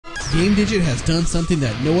GameDigit has done something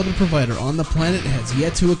that no other provider on the planet has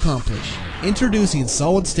yet to accomplish. Introducing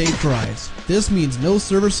solid-state drives. This means no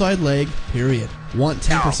server-side lag, period. Want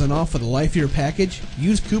 10% off for the life of your package?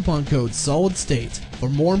 Use coupon code SOLIDSTATE. For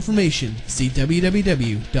more information, see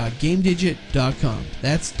www.gamedigit.com.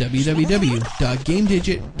 That's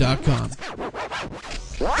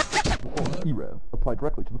www.gamedigit.com. e-rev. Apply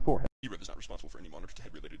directly to the forehead. e-rev is not responsible for any monitor to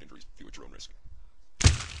head-related injuries. View at your own risk.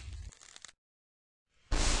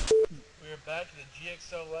 We're back in the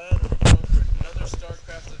GXL land. We're going for another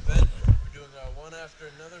StarCraft event. We're doing one after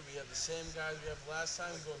another. We have the same guys we have last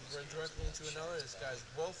time. We're going directly into another. This guy's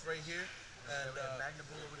Wolf right here. And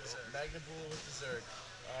Magnabula with the Zerg.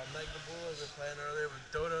 Magnabula, we were playing earlier with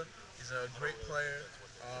Dota. He's a great player.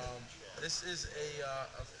 This is a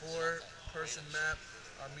four-person map.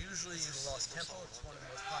 Usually you Lost Temple. It's one of the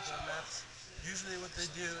most popular maps. Usually what they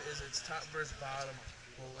do is it's top versus bottom.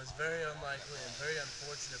 Well, it's very unlikely and very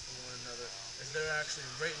unfortunate for one another is they're actually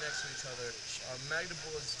right next to each other.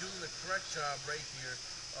 Magnabula is doing the correct job right here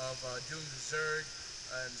of doing the Zerg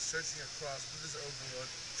and searching across with his Overlord,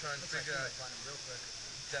 trying to figure out. Find him real quick.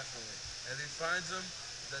 Definitely. And if he finds him,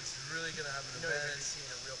 that's really going to have an advantage. You're going to see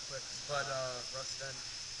him real quick. But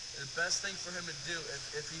the best thing for him to do,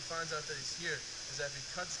 if he finds out that he's here, is that if he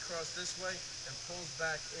cuts across this way and pulls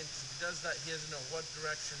back in, because if he does that, he doesn't know what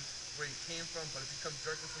direction where he came from, but if he comes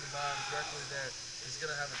directly from the bottom, directly there, he's going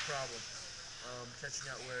to have a problem catching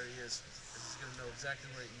out where he is. He's going to know exactly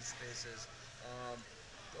where each base is.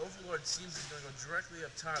 The Overlord seems he's going to go directly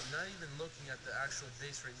up top, not even looking at the actual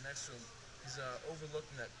base right next to him. He's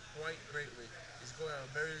overlooking that quite greatly. He's going at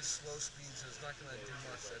a very slow speed, so it's not going to do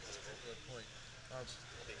much at this particular point.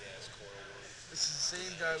 This is the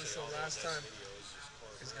same guy we saw last time.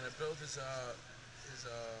 He's going to build his is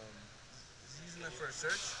he using that for a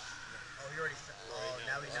search? Oh, you already. Oh,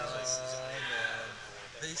 now he knows. Oh, man.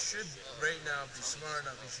 They should, right now, be smart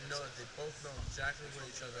enough. They should know that they both know exactly where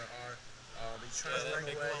each other are. He's trying to run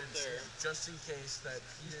away, just in case that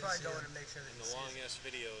he's probably going to make sure that he sees long-ass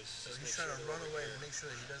videos. So he's trying to run away to make sure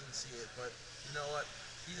that he doesn't see it. But you know what?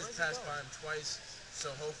 He just passed by him twice,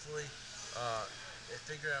 so hopefully they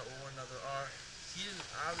figure out where one another are. He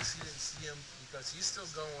obviously didn't see him because he's still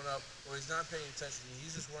going up, or he's not paying attention.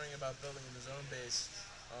 He's just worrying about building in his own base.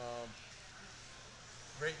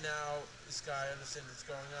 Right now, this guy understands what's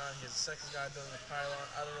going on. He has a second guy building a pylon.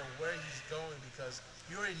 I don't know where he's going because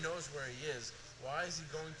he already knows where he is. Why is he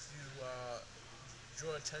going to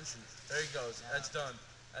draw attention? There he goes. That's done.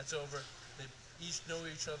 That's over. They each know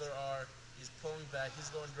where each other are. He's pulling back.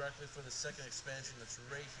 He's going directly for the second expansion that's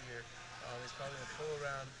right here. He's probably going to pull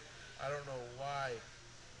around. I don't know why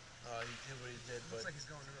he did what he did. Looks like he's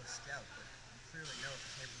going to go scout, but you clearly know if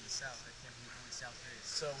he came from the south. That can't be the only south area.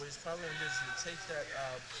 So what he's probably going to do is he's going to take that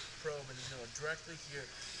probe and he's going to go directly here,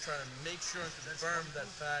 trying to make sure and confirm that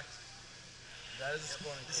fact. That is a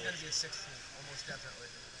spawning pool. This is going to be a 6 pool, almost definitely.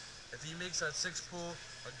 If he makes that 6 pool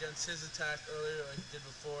against his attack earlier like he did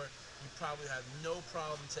before, he probably had no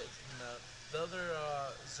problem taking him out. The other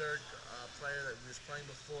Zerg player that we was playing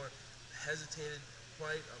before hesitated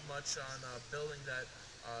quite much on building that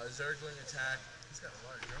Zergling attack. He's got a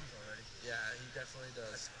lot of drums already. Yeah, he definitely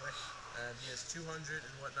does. That's quick. And he has 200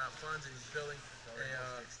 and whatnot funds, and he's building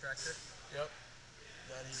a extractor. Yep,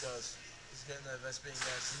 that he does. He's getting that Vespian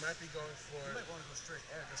gas. He might be going for. He might want to go straight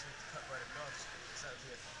air, just to cut right across. So that would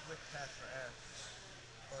be a quick path for air.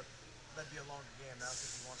 But that'd be a longer game now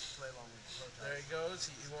because he wants to play along with the prototype. There he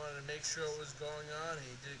goes. He wanted to make sure what was going on.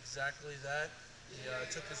 He did exactly that. He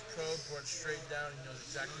took his probe, brought it straight down. He knows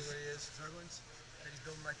exactly where he is. Zerglings that he's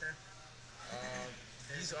building right there.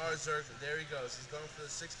 These are Zerg. There he goes. He's going for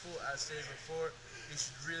the 6 pool as stated before. He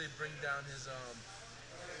should really bring down his what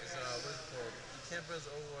is it called? He can't build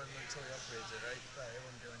his Overlord until he upgrades it, right? Right. It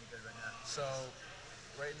wouldn't do any good right now. So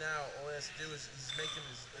right now, all he has to do is he's making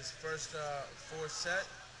his first 4 set.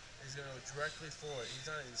 He's going to go directly for it. He's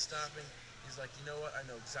not even stopping. He's like, you know what? I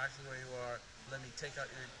know exactly where you are. Let me take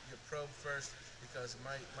out your probe first because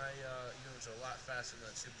my units are a lot faster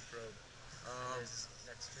than that super probe. Next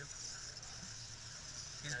tube.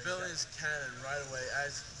 He's building his cannon right away.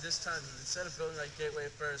 As this time, instead of building like gateway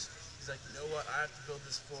first, he's like, you know what? I have to build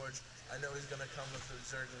this forge. I know he's going to come with the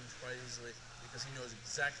Zerglings quite easily because he knows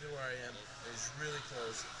exactly where I am. And he's really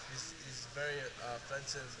close. He's very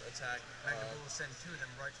offensive attack. Magnabula will send 2 of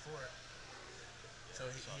them right for it. So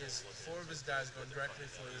he has 4 of his guys going directly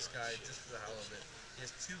for this guy just for the hell of it. He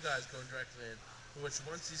has 2 guys going directly in, which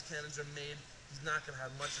once these cannons are made, he's not going to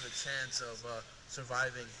have much of a chance of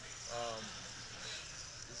surviving.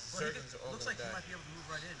 Well, looks like he might be able to move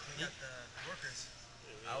right in. He got the workers.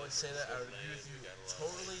 I would say that. I would agree with you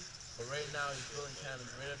totally. But right now he's building cannons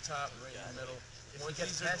right up top, right in the middle. Once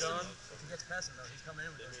these are done, if he gets past him though, he's coming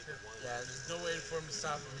in with those too. yeah, there's no way for him to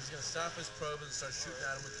stop him. He's gonna stop his probes and start shooting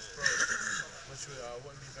at him with his probes, which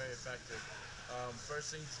wouldn't be very effective.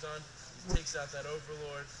 First thing he's done, he takes out that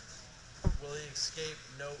overlord. Will he escape?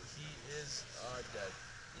 No, he is dead.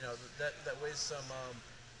 You know that weighs some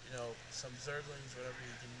some zerglings, whatever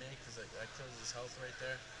he can make, because that kills his health right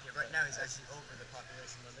there. Yeah, right now he's actually over the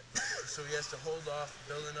population limit. So he has to hold off,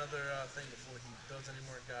 build another thing before he builds any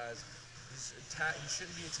more guys. He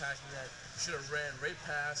shouldn't be attacking that. He should have ran right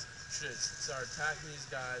past. Should have started attacking these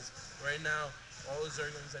guys. Right now, all the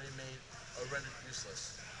zerglings that he made are rendered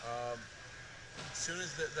useless. As soon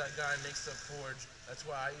as that guy makes the forge, that's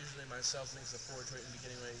why I usually myself makes the forge right in the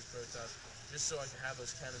beginning when he's Protoss, just so I can have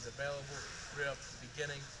those cannons available right up at the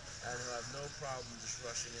beginning, and he'll have no problem just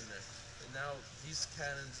rushing in there. And now these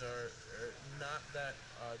cannons are not that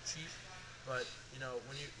cheap, but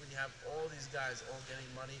when you have all these guys all getting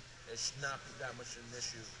money, it should not be that much of an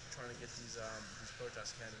issue trying to get these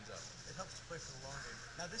Protoss cannons up. It helps to play for the long game.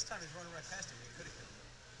 Now this time he's running right past him. He could have killed him.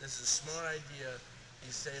 This is a smart idea.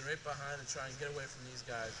 He's staying right behind and trying to get away from these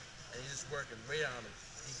guys, and he's just working right on them.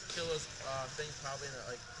 He can kill those things probably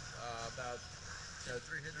in about 3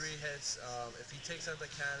 hits. If he takes out the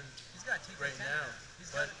cannon, he's got to take right now.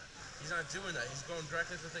 He's not doing that. He's going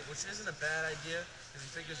directly for the thing, which isn't a bad idea because he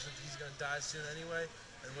figures that he's going to die soon anyway.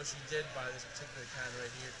 And which he did by this particular cannon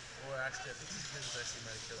right here, or actually I think these units actually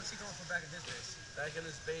might have killed him. What's he going for back in his base? Back in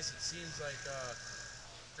his base, it seems like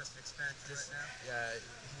just an expansion right now? Yeah,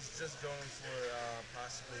 he's just going for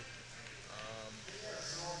possibly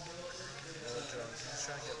more drones. He's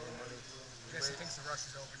trying to get more money. I guess he thinks the rush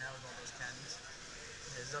is over now with all those cannons.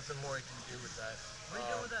 There's nothing more he can do with that. What are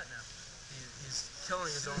you doing with that now? He's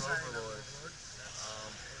killing his own overlord.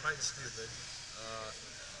 Quite stupid.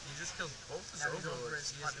 He just killed both his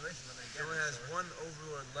overlords. He only has one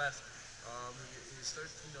overlord left. He's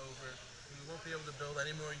 13 over. He won't be able to build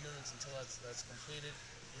any more units until that's completed.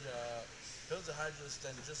 He builds a Hydralisk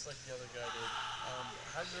den just like the other guy did.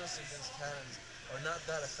 Hydralisk against cannons are not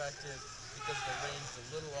that effective because the range is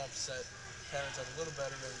a little offset. Cannons have a little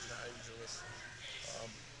better range than Hydralisk.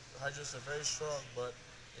 Hydralisks are very strong, but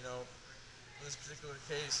in this particular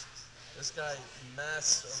case, this guy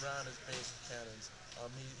massed around his base with cannons.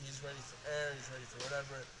 He's ready for air, he's ready for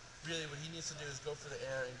whatever. Really, what he needs to do is go for the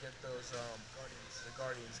air and get those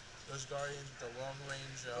Guardians. Those Guardians with the long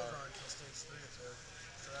range. Those are until stage 3 or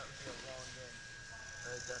so that would be a long game.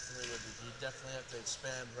 It definitely would be. He definitely have to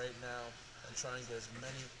expand right now and try and get as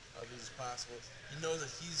many of these as possible. He knows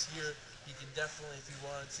that he's here. He can definitely, if he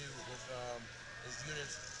wanted to, with his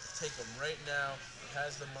units, take them right now. He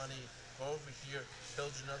has the money. Go over here,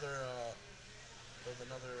 build another what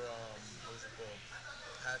is it called?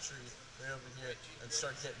 Hatchery right over here, and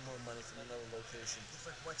start getting more money from another location. Looks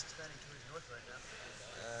like White's expanding to his north right now.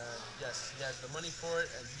 Yes, he has the money for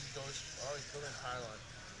it, and he's building a pylon.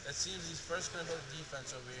 It seems he's first going to build a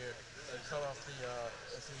defense over here and cut off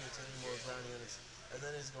if he gets any more ground units, and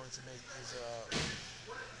then he's going to make his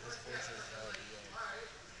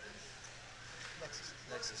fortress,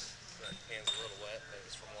 Nexus. My hands are a little wet. That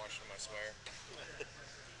was from washing them, I swear.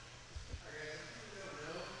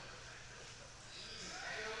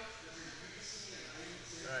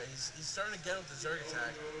 Alright, he's starting to get with the Zerg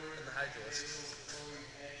attack and the Hydralisk.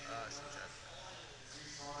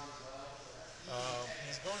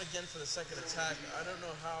 He's going again for the second attack. I don't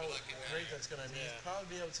know how great that's going to be. He's probably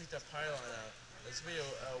be able to take that pylon out. It's going to be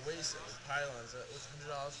a waste of a pylon. Is that $100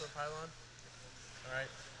 for a pylon? Alright.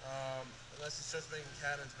 Unless he starts making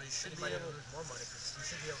cannons, but he should be able to lose more money because you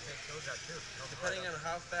should be able to take those out too. Depending on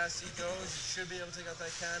how fast he goes, he should be able to take out that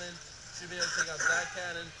cannon. Should be able to take out that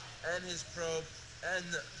cannon and his probe and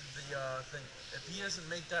the thing. If he doesn't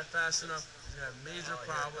make that fast enough, he's gonna have major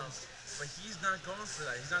problems. But he's not going for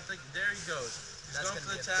that. He's not thinking. There he goes. He's going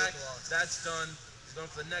for the attack. That's done. He's going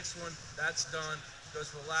for the next one. That's done. He goes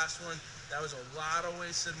for the last one. That was a lot of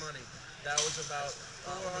wasted money. That was about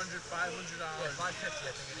 $400, $500. Yeah, $550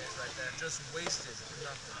 I think it is right there. Just wasted.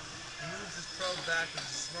 Nothing. He moves his probe back. It was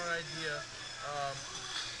a smart idea.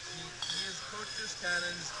 He has coached his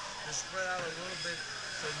cannons. They're spread out a little bit,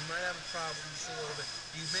 so he might have a problem just a little bit.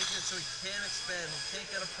 He's making it so he can't expand. He can't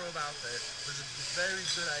get a probe out there. Which is a very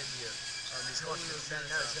good idea. He's going to expand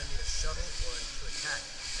now. He's going to need a shuttle or to attack,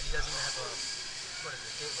 and he doesn't even have a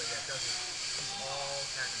gateway yet, does he? He's all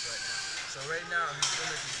cannons right now. So right now he's going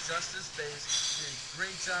to do just his base. He did a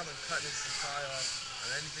great job of cutting his supply off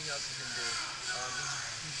on anything else he can do.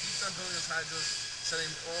 He keeps on building his Hydralisk, sending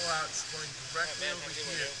them all out, going directly over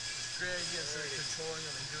here. It's a great idea instead of controlling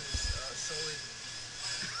them and doing this solely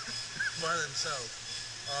by themselves.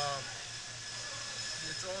 Um,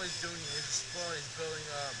 it's all he's doing is exploring. He's building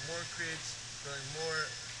more crates, building more.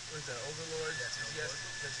 What is that? Overlord. Yeah, it's an Yes,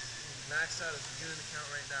 overlord. because he's maxed out his unit account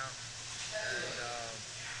right now, and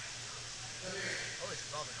Oh, he's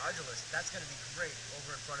evolving Hydrolist. That's going to be great over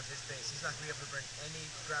in front of his base. He's not going to be able to bring any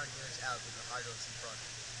ground units out with the Hydrolist in front.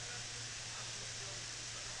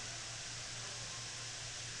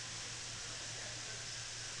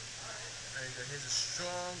 there you go. He has a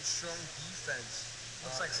strong defense.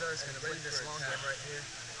 Looks like Zer's going to win this long game right here.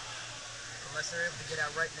 Unless they're able to get out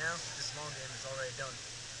right now, this long game is already done.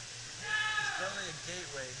 He's building a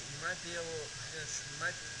gateway. He might be able, he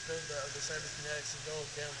might build the cyberkinetics and go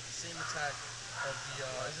again with the same attack of the.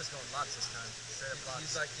 He's just going lots this time. Straight up lots.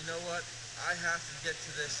 He's like, you know what? I have to get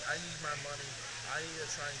to this. I need my money. I need to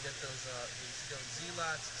try and get those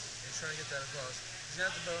Z-lots. He's trying to get that across. He's gonna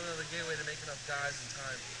have to build another gateway to make enough guys in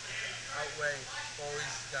time. Outweigh all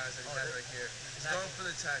these guys that he has right here. He's going for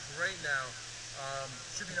the attack right now.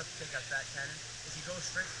 Should be enough to take out that cannon. If he goes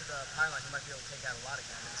straight to the pylon, he might be able to take out a lot of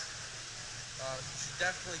cannons. You should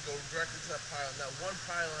definitely go directly to that pylon. That one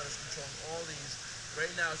pylon is controlling all these.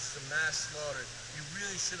 Right now, it's just a mass slaughter. You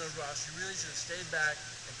really shouldn't have rushed. You really should have stayed back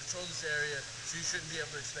and controlled this area, so you shouldn't be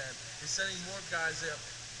able to expand. He's sending more guys up,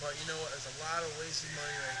 but you know what? There's a lot of wasted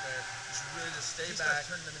money right there. You should really just stay back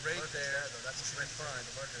right there. That's should be fine.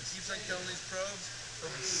 He keeps on killing these probes,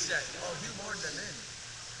 he'll be set. Oh, he lured them in.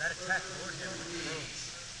 That attack lured him with probes.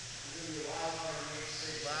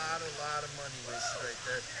 A lot of money wasted right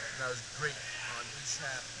there. And that was great on each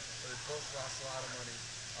half, but they both lost a lot of money.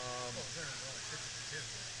 Zer's only 52.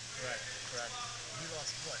 Correct. He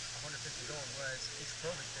lost, what, 150 gold, whereas each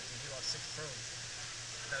probe is 50. He lost 6 probes.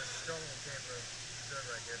 That was a strong in favor of Zer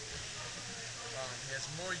right here. He has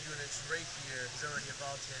more units right here. He's already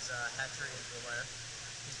evolved his hatchery into a lair.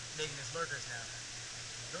 He's making his lurkers now.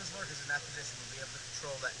 Those lurkers in that position will be able to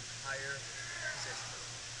control that entire position.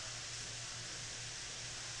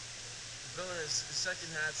 Building his second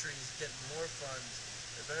hatchery, he's getting more funds.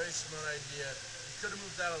 A very smart idea. He could have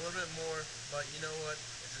moved out a little bit more, but you know what?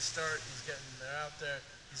 It's a start. They're out there.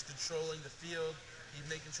 He's controlling the field. He's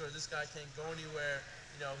making sure this guy can't go anywhere.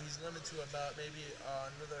 You know, he's limited to about maybe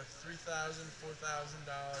another $3,000, $4,000,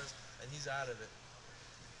 and he's out of it.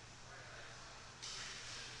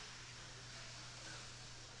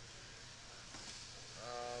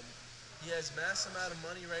 He has mass amount of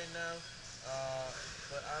money right now,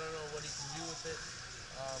 but I don't know what he can do with it.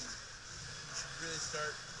 He should really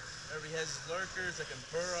start. He has his lurkers that can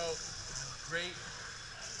burrow, which is great.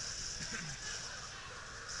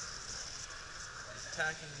 He's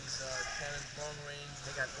attacking these cannons long range.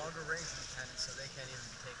 They got longer range than cannons, so they can't even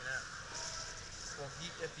be taken out. Well,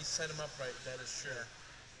 if he set them up right, that is true. Yeah.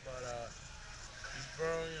 But he's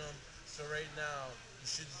burrowing them. So right now, he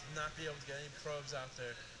should not be able to get any probes out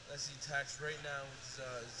there. Unless he attacks right now with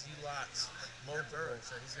Z-lots. They're burrowed,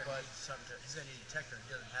 so he's gonna need something. He's gonna need a detector, and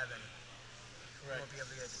he doesn't have any. Correct. He won't be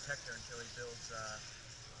able to get a detector until he builds the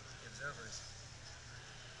observers.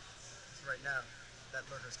 So right now, that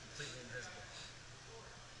lurker is completely invisible.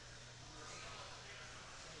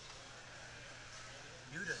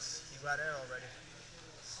 Mutas, he got air already.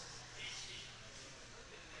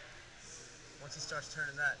 Once he starts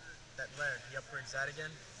turning that lair, he upgrades that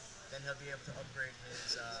again, then he'll be able to upgrade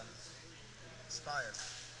his spire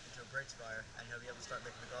into a great spire, and he'll be able to start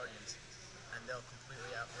making the guardians. And they'll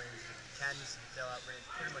completely outrange the cannons, they'll outrange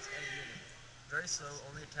pretty much any unit. Very slow,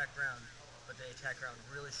 only attack ground, but they attack ground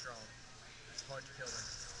really strong. It's hard to kill them.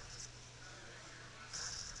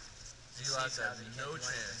 Z-lots have no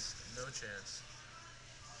chance.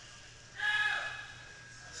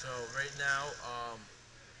 So right now,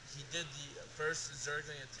 he did the first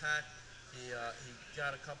Zergling attack. He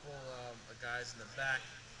got a couple of guys in the back.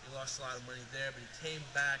 He lost a lot of money there, but he came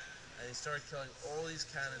back and he started killing all these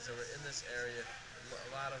cannons that were in this area.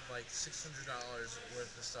 A lot of like $600 worth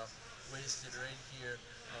of stuff wasted right here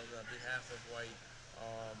on behalf of White.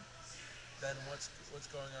 Then what's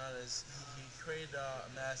going on is he created a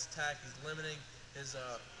mass attack. He's limiting his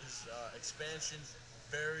expansion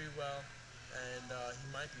very well, and he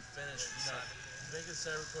might be finished. You know, he's making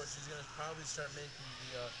cyber course. He's going to probably start making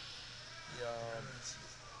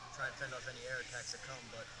try and fend off any air attacks that come,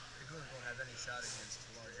 but the Goons won't have any shot against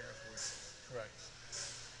a large air force. Correct.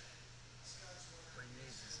 What he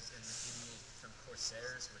needs is he's going to need some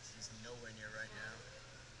Corsairs, which he's nowhere near right now,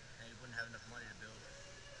 and he wouldn't have enough money to build.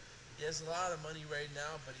 He has a lot of money right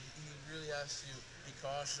now, but he really has to be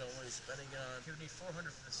cautious on what he's spending it on. He would need 400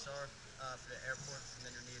 for the star, for the airport, and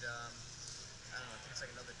then you need, I don't know, I think it's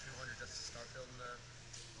like another 200 just to start building the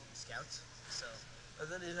scouts. So And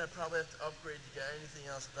then he'd probably have to upgrade to get anything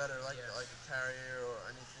else better, like a carrier or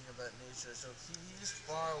anything of that nature. So he's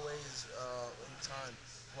far ways in time,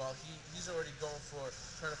 while he's already going for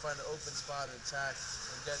trying to find an open spot and attack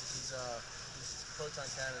and get these proton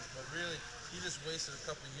cannons. But really, he just wasted a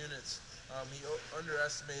couple units. He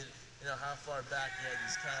underestimated how far back he had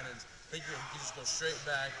these cannons. Thinking he could just go straight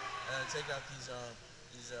back and take out these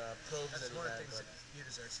probes that he That's one of had. the things that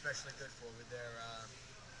units are especially good for with their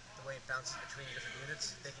the way it bounces between different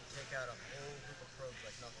units. They can take out a whole group of probes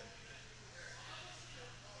like nothing.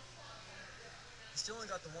 He still only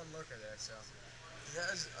got the one lurker there, so. He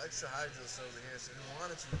has extra hydros over here, so if he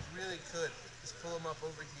wanted to, he really could just pull them up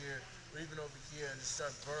over here or even over here and just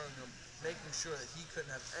start burrowing them, making sure that he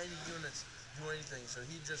couldn't have any units do anything. So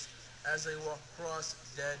he just, as they walk across,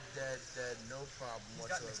 dead, no problem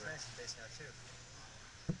whatsoever. He's got an expansion base now too.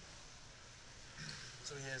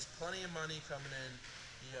 So he has plenty of money coming in.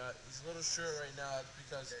 He's a little short right now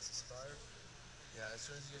because There's Inspire. as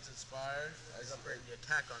soon as he gets Inspired, He's upgrading the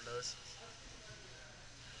attack on those.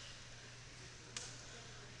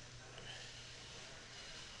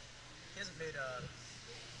 He hasn't made a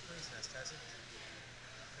Queen's Nest, has he?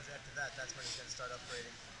 Because after that, that's when he's going to start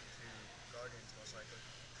upgrading to Guardians, most likely.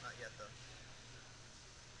 Not yet, though.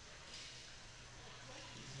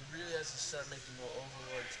 he really has to start making more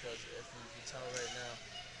Overlords because if you can tell right now,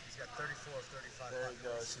 He's got 34 of 35. there he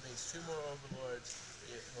goes. He makes 2 more Overlords.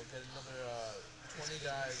 He'll get another 20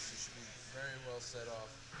 guys. He should be very well set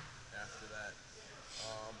off after that.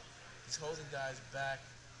 He's holding guys back.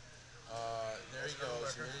 There he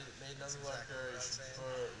goes. He made another lurker. He should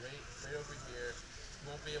put right over here.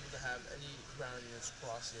 He won't be able to have any ground units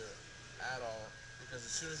cross here at all because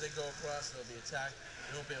as soon as they go across, they'll be attacked.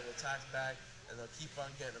 They won't be able to attack back, and they'll keep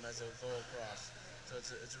on getting them as they go across. So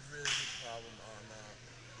it's a really big problem on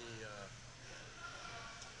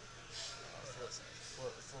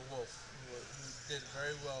for Wolf, who did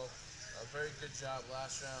very well, a very good job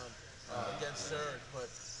last round against Zerg, but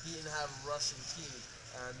he didn't have a rushing team,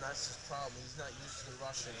 and that's his problem. He's not used to the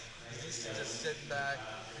rushing. He's used to just sitting back,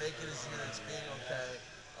 making his units, being okay.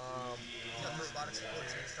 He's got the robotic support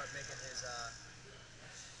to start making his.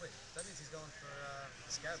 Wait, that means he's going for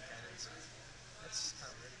scarab cannons. That's kind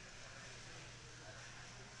of weird.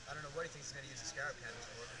 I don't know what he thinks he's going to use the scarab cannons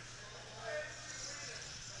for.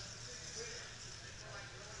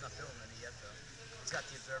 He's not building any yet, though. He's got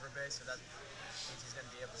the observer base, so that means he's going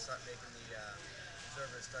to be able to start making the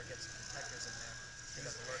observers, start getting some detectors in there, pick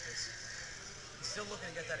up the lurkers. He's still looking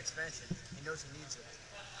to get that expansion. He knows he needs it.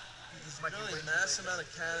 He's building a massive amount of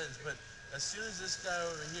cannons, but as soon as this guy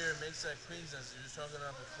over here makes that Queen's Nest you were talking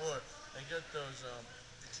about before, they get those the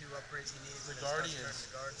 2 upgrades he needs. the Guardians.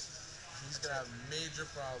 The guards. He's going to have major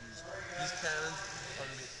problems. These cannons are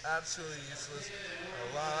going to be absolutely useless.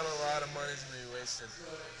 A lot of money is going to be wasted.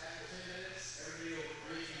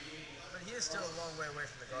 But he is still a long way away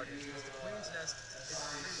from the Guardians, because the Queen's Nest is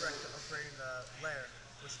the prereq to upgrading the Lair,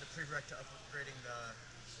 which is the prereq to upgrading the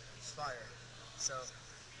Spire. So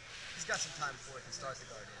he's got some time before he can start the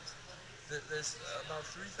Guardians. There's about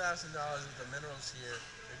 $3,000 with the minerals here.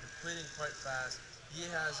 They're depleting quite fast. He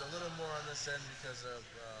has a little more on this end because of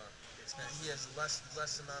he has less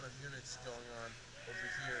amount of units going on over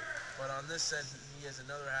here. But on this end, he has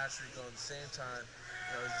another hatchery going at the same time.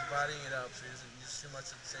 He's dividing it up so he doesn't use too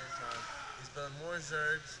much at the same time. He's building more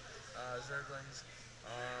Zerglings.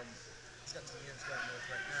 He's got 2 units going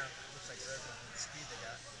north right now. Looks like Zerglings with the speed they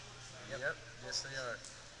got. Yep, yes they are.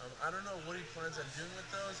 I don't know what he plans on doing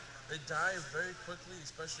with those. They die very quickly,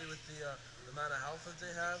 especially with the amount of health that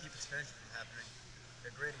they have. Keep expansion from happening.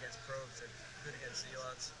 They're great against probes. They're good against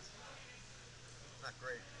zealots. Not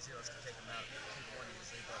great. Zealots can take them out. Keep 1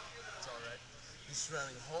 usually, but it's all right. He's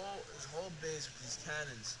surrounding his whole base with these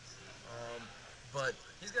cannons. But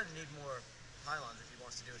he's going to need more pylons if he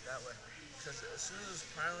wants to do it that way. Because as soon as those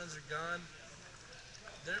pylons are gone,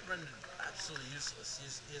 they're rendered absolutely useless.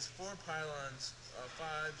 He has 4 pylons, 5,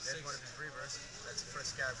 6. There's one of his reavers. That's the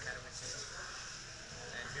first scarab cannon we've seen.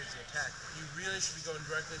 And here's the attack. He really should be going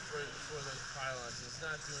directly for those pylons. He's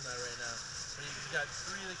not doing that right now. But he's got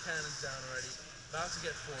 3 of the cannons down already. About to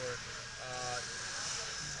get 4.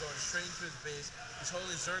 He's going straight into his base. He's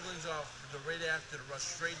holding Zerglings off right after to rush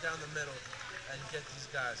straight down the middle and get these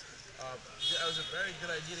guys. That was a very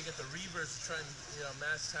good idea to get the Reavers to try and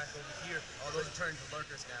mass attack over here. All those turn to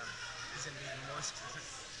lurkers now. He's going to be even more screwed.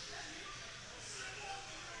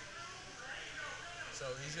 So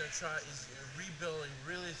he's going to try, he's rebuilding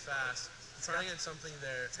really fast. Trying to get something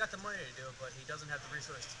there. He's got the money to do it, but he doesn't have the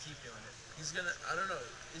resources to keep doing it. He's gonna, I don't know,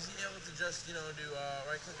 is he able to just, do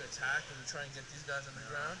right-click attack and try and get these guys on the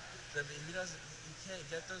ground? He can't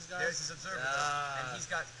get those guys? There's his observer, and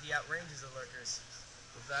he outranges the lurkers.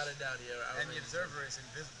 Without a doubt, he outranges. And the observer is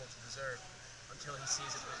invisible to the Zerg until he sees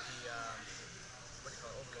it with the what do you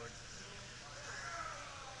call it, Overlord.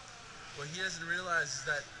 What he doesn't realize is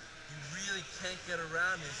that you really can't get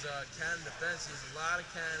around his cannon defense. He has a lot of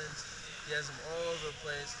cannons. He has them all over the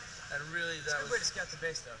place, and really that It's a good way to scout the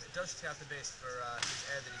base, though. It does scout the base for his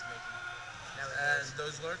air that he's making. And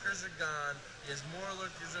those lurkers are gone. He has more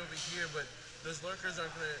lurkers over here, but those lurkers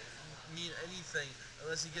aren't going to mean anything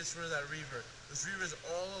unless he gets rid of that Reaver. This Reaver's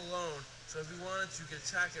all alone, so if he wanted to, he could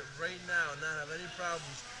attack it right now and not have any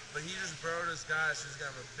problems. But he just burrowed his guy, so he's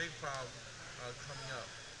going to have a big problem coming up.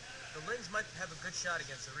 The Lings might have a good shot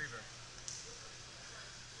against the Reaver.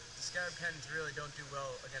 The Scarab Cannons really don't do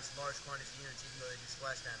well against large quantities of units, even though they do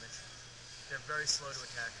splash damage. They're very slow to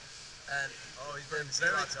attack. And he's burning the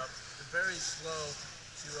Zealots up. They're very slow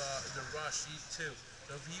to rush, too.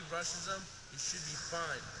 So if he rushes them, he should be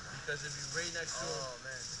fine, because if he's right next to him... Oh,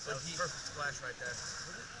 man. That was perfect splash right there.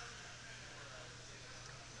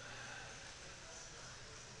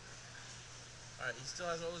 Alright, he still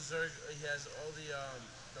has all the Zerg, he has all the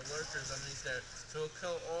lurkers underneath there, so he'll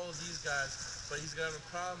kill all of these guys, but he's gonna have a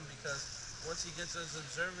problem because once he gets those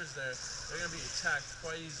observers there, they're gonna be attacked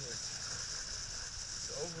quite easily.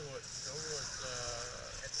 The Overlord, it's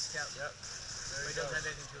a scout. Yep. But he doesn't have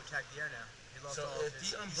anything to attack the air now. So if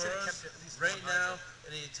he unburrows right now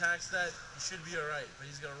and he attacks that, he should be alright, but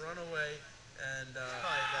he's gonna run away and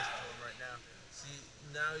probably the best for him right now. See,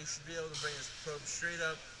 now he should be able to bring his probe straight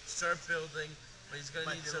up, start building. But he's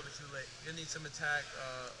gonna need some. Too late. He's gonna need some attack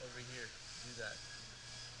over here to do that.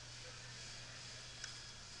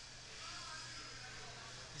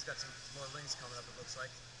 He's got some more Lings coming up. It looks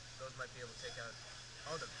like those might be able to take out.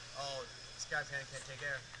 Sky Cannon can't take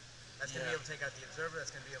air. That's gonna be able to take out the observer.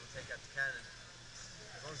 That's gonna be able to take out the cannon.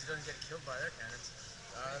 As long as he doesn't get killed by their cannons.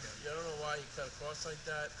 I don't know why he cut across like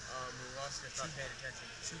that. He lost paying attention.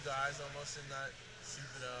 2 guys almost in that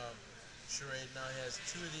stupid charade. Now he has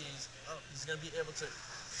 2 of these. He's going to be able to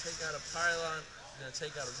take out a pylon. He's going to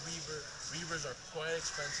take out a Reaver. Reavers are quite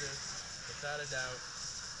expensive, without a doubt.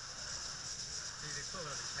 They're the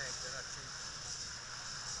equivalent of a tank. They're not cheap.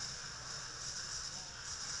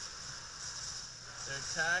 Their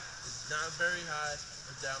attack is not very high,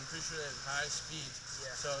 but I'm pretty sure they have high speeds.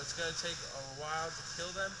 Yeah. So it's going to take a while to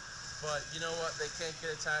kill them, but you know what? They can't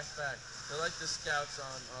get attacked back. They're like the scouts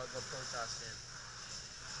on the Protoss game.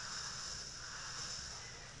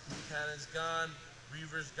 Cannon's gone,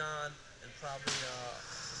 Reaver's gone, and probably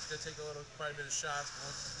it's gonna take quite a bit of shots.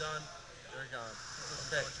 But once it's done, they're gone.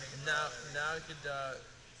 Okay, and now he could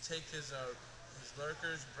take his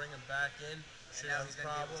lurkers, bring them back in. And now he's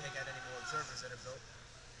gonna be able to take out any more observers that are built.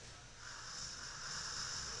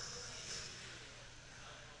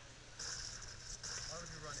 Why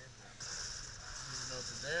would you run in? You didn't know if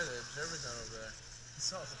they're there. The observer's not over there. He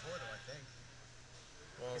saw it before, though, I think.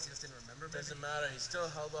 Well, he just didn't remember. Doesn't matter. He still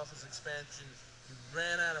held off his expansion. He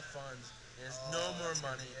ran out of funds. He has no more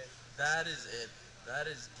money. That is it. That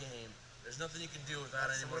is game. There's nothing you can do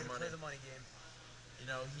without any more money. Play the money game. You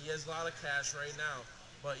know, he has a lot of cash right now.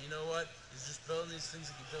 But you know what? He's just building these things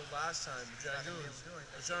that he built last time. The Dragoons,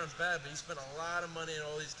 which aren't bad, but he spent a lot of money on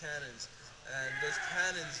all these cannons. And those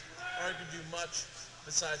cannons aren't going to do much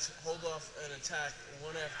besides hold off an attack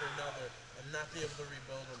one after another and not be able to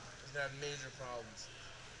rebuild them. He's going to have major problems.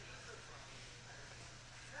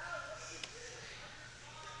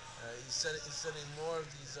 He's sending more of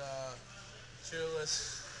these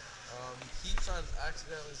materialists. He keeps on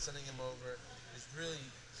accidentally sending him over. He's really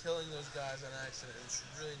killing those guys on accident, and it's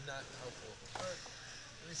really not helpful. But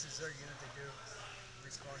at least his Zerg unit, they do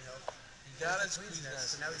respawn health. He got his Queen's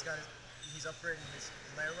Nest. So now he's upgrading his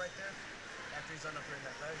lair right there. After he's done upgrading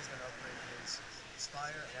that lair, he's going to upgrade his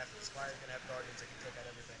Spire, and after the Spire, he's going to have Guardians that can take out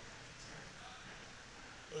everything.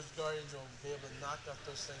 Those Guardians will be able to knock off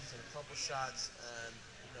those things in a couple shots, and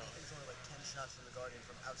you know. I think it's only like 10 shots from the Guardian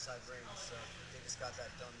from outside range, so they just got that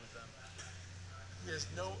done with them. He has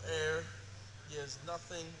no air. He has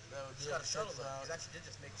nothing that would be able to shuttle take him out. He actually did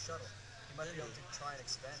just make a shuttle. He might be able to try and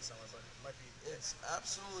expand somewhere, but it might be... It's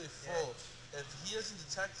absolutely full. Yeah. If he doesn't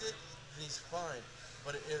detect it, then he's fine.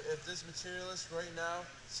 But if this materialist right now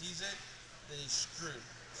sees it, then he's screwed.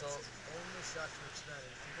 So only a shot to expand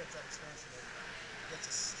it. If he gets that expansion in, he gets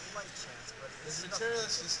a slight chance, but... This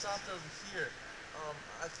materialist is stopped over here.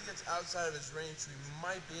 I think it's outside of his range. We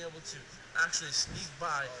might be able to actually sneak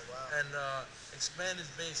by and expand his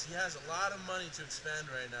base. He has a lot of money to expand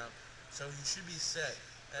right now, so he should be set.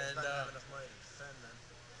 And not have enough money to defend them.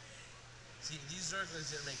 See, these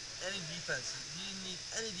Zerglings didn't make any defense. He didn't need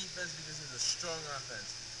any defense because he has a strong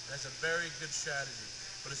offense. That's a very good strategy.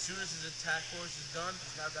 But as soon as his attack force is done,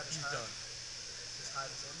 He's now got his he's hive. done. His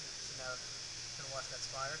hive is in. So now he's gonna watch that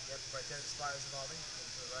spire. Yep, right there. The spire is evolving. Moving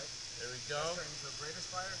to the right. There we go. That's turning into a greater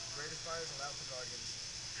spire. Greater spire is allowed for guardians.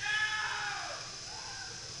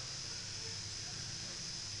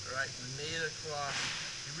 Alright, he made it across.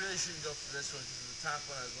 You really shouldn't go for this one because the top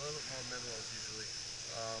one has a little bit more minerals usually.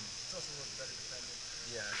 It's also a little better defended.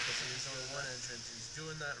 Yeah, because he's only one entrance. He's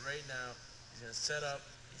doing that right now. He's going to set up.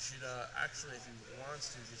 He should actually, if he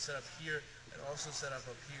wants to, he should set up here and also set up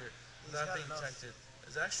here without being detected.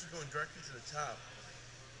 It's actually going directly to the top.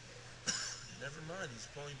 Never mind,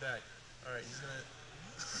 he's pulling back. Alright, he's going to...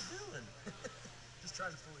 What's he doing? Just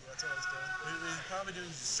trying to fool you. That's all he's doing. What he's probably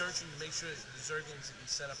doing is searching to make sure that the Zerglings can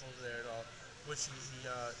set up over there at all, which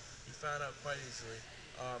he found out quite easily.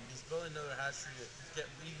 He's building another hatchery to get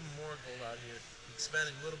even more gold out here,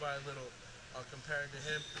 expanding little by little. Compared to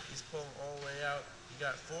him, he's pulling all the way out. He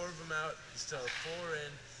got 4 of them out. He's still 4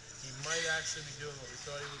 in. He might actually be doing what we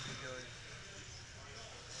thought he would be doing.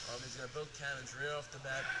 He's going to build cannons right off the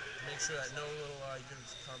bat to make sure that no little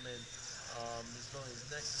units come in. He's building his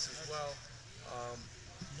Nexus as well.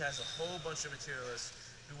 He has a whole bunch of materialists.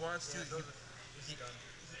 He wants to. He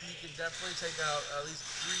can definitely take out at least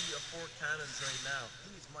 3 or 4 cannons right now.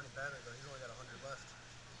 He needs money badly though. He's only got 100 left.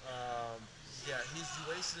 Yeah, he's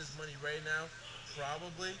wasting his money right now.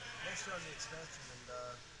 Probably. Next round, the expansion and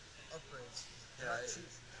upgrades. Yeah. Not cheap.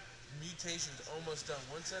 Mutation's almost done.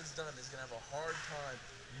 Once that's done, he's gonna have a hard time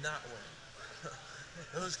not winning.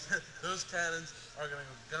 those cannons are gonna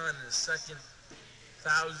go gone in a second.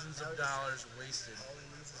 Thousands of dollars wasted. All he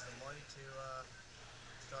needs is the money to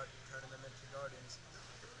start turning them into guardians.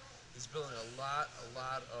 He's building a lot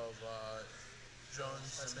of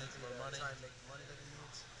drones to make more money. Try and make the money that he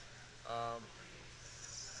needs.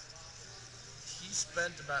 He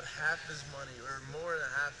spent about half his money, or more than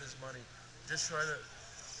half his money, just trying to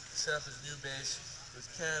set up his new base with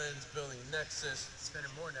cannons, building Nexus. He's spending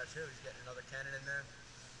more now too. He's getting another cannon in there.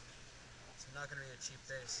 It's not going to be a cheap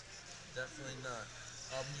base. Definitely not.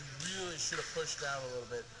 He really should have pushed out a little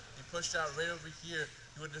bit. He pushed out right over here.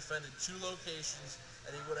 He would have defended 2 locations,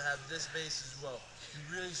 and he would have had this base as well. He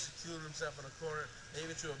really secluded himself in a corner,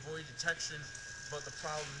 maybe to avoid detection, but the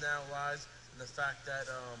problem now lies in the fact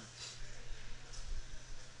that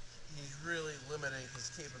he's really limiting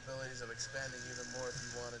his capabilities of expanding even more if he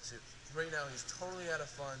wanted to. Right now, he's totally out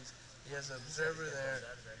of funds. He has an observer there,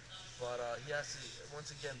 but he has to,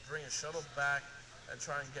 once again, bring a shuttle back and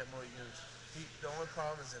try and get more units. The only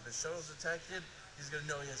problem is if his shuttle's detected, he's going to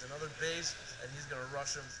know he has another base, and he's going to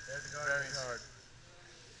rush him very hard.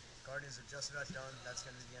 Guardians are just about done. That's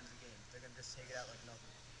going to be the end of the game. They're going to just take it out like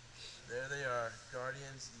nothing. There they are,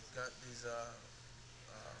 Guardians. You've got these.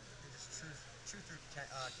 They just chew through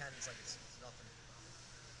cannons like it's nothing.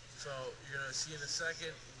 So you're going to see in a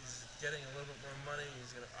second, he's getting a little bit more money.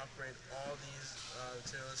 He's going to upgrade all these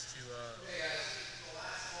materials to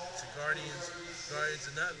Guardians. Guardians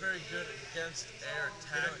are not very good against air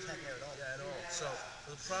attack. They don't attack air at all. Yeah, at all. So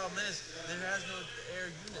the problem is there has no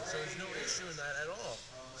air unit, so there's no issue in that at all.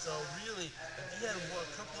 So really, if he had a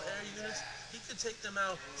couple air units, he could take them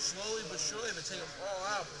out slowly but surely, but take them all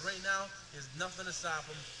out. But right now, there's nothing to stop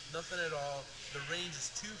him, nothing at all. The range is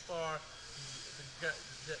too far. The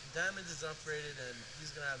damage is upgraded, and he's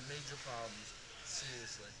going to have major problems.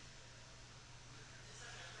 Seriously.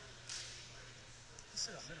 He's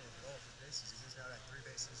still got minerals at all for bases. He's now at 3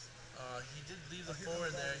 bases. He did leave the 4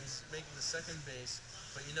 in there. He's making the 2nd base.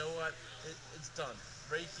 But you know what? It's done.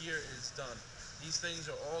 Right here, it's done. These things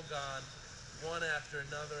are all gone, one after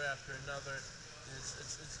another after another.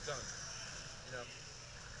 It's done. You know.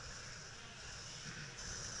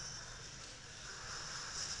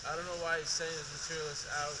 I don't know why he's saying his materialist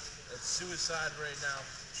out. It's suicide right now.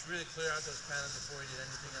 Just really clear out those cannons before he did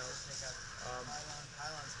anything else. Take out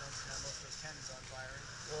pylons don't have most of those cannons on firing.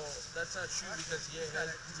 Well, that's not true because he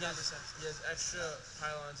has extra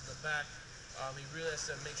pylons in the back. He really has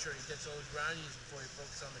to make sure he gets all the ground units before he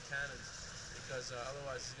focuses on the cannons, because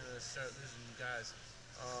otherwise he's going to start losing guys.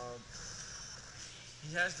 He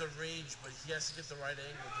has the range, but he has to get the right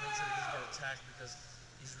angle to make sure he doesn't get attacked, because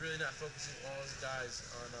he's really not focusing all his guys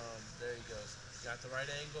on, there he goes. He got the right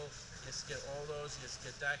angle, he has to get all those, he has to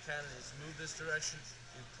get that cannon, he has to move this direction,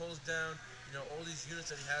 he pulls down, all these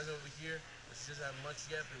units that he has over here, which he doesn't have much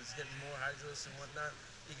yet, but he's getting more hydraulics and whatnot.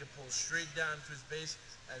 He can pull straight down to his base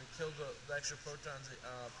and kill the extra protons,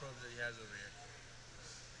 probes that he has over here.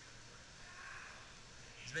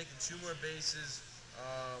 He's making 2 more bases,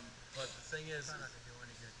 but the thing is, It's not going to do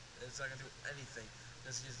any good. It's not going to do anything,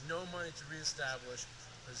 because he has no money to reestablish.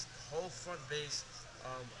 His whole front base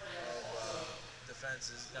of defense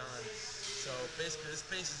is gone. So basically, this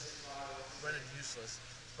base is rendered useless,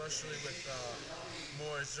 especially with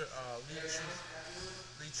more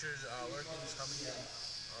leechers, lurkings coming in.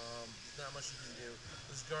 There's not much you can do.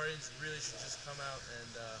 Those guardians really should just come out and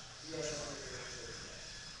finish them off.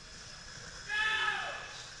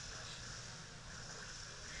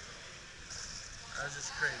 I was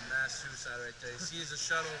just creating mass suicide right there. He sees a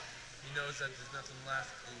shuttle, he knows that there's nothing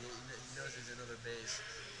left, he knows there's another base.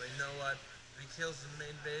 But you know what? If he kills the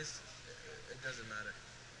main base, it doesn't matter.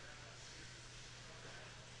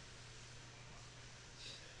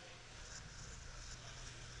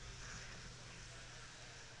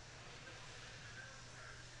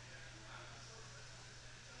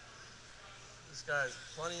 This guy has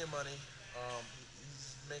plenty of money.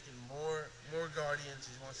 He's making more guardians.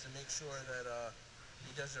 He wants to make sure that he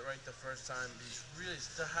does it right the first time. He's really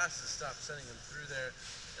still has to stop sending them through there.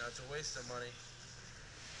 It's a waste of money.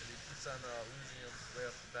 And he keeps on losing them right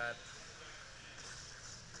off the bat.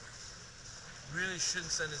 Really shouldn't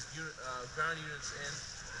send his ground units in.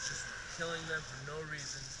 It's just killing them for no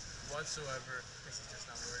reason whatsoever. I guess he's just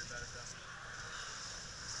not worried about it though.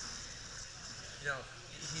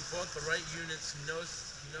 He bought the right units. He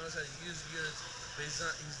knows how to use units, but he's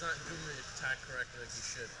not doing the attack correctly like he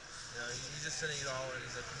should. He's just sending it all in.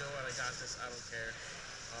 He's like, you know what, I got this. I don't care.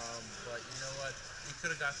 But you know what? He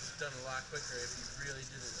could have got this done a lot quicker if he really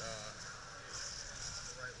did it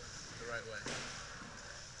the right way.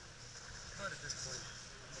 But at this point,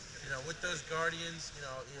 with those guardians,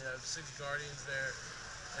 you have 6 guardians there.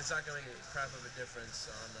 It's not going to make a crap of a difference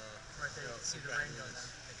on. right there, you can see the ground range on units.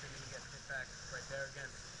 them. They couldn't even get hit back right there again.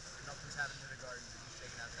 Nothing's happened to the guardians. He's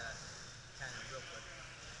taking out that cannon real quick.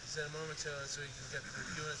 He said a moment ago so he can get the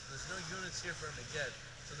units, but there's no units here for him to get.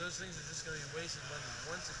 So those things are just going to be wasted money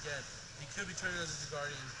once again. He could be turning those into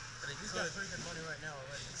guardians, and He's got pretty good money right now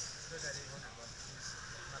already. He's still got 800 bucks. He's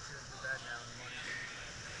not feeling too bad now in the money.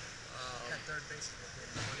 That third base is what gave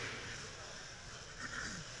him money.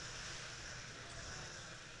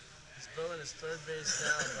 He's building his third base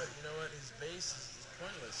now, but you know what? His base is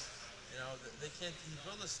pointless. They can't. He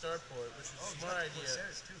built a starport, which is a smart idea.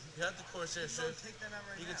 You have the Corsairs. So take them out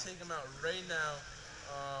right you now. can take them out right now,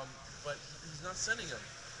 but he's not sending them.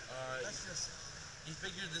 That's just. He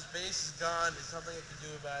figured this base is gone. There's nothing he can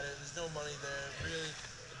do about it. There's no money there. Really,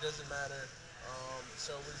 it doesn't matter.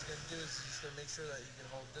 So what he's going to do is he's going to make sure that he can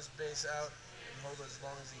hold this base out and hold it as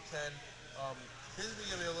long as he can. He's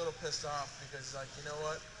going to be a little pissed off because he's like, you know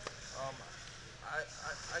what?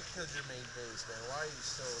 I killed your main base, man. Why are you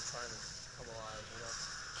still trying to come alive,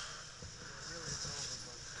 Really, it's over,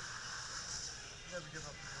 but never give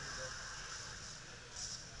up before you go.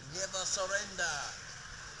 Never surrender.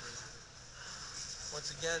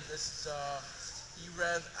 Once again, this is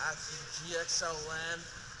e-rev at the GXL LAN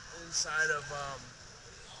inside of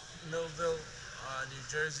Millville, New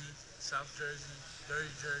Jersey, South Jersey, dirty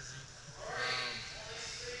Jersey.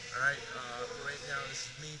 Alright, right now this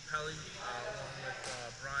is me, Pelly, along with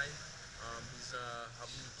Brian. He's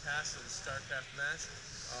helping me cast in the StarCraft match.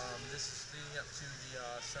 This is leading up to the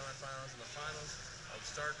semifinals and the finals of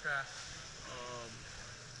StarCraft.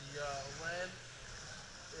 The LAN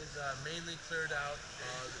is mainly cleared out.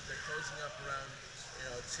 They're closing up around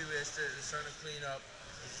 2-ish. They're starting to clean up.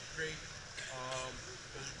 It's great.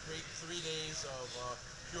 There's a great 3 days of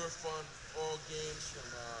pure fun, all games from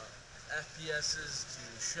FPSs to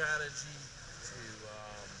strategy to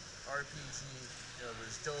RPG.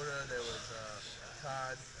 There's Dota, there was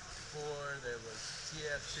COD 4, there was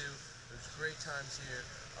TF2. There's great times here.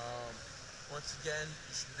 Once again,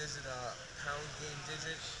 you should visit Pound Game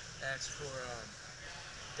Digit, ask for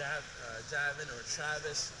Davin or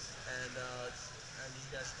Travis, and you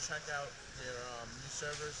guys check out their new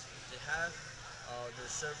servers that they have.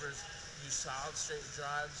 Their servers use solid state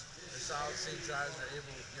drives. The solid state drives are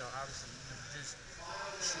able, obviously you can produce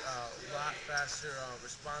a lot faster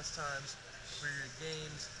response times for your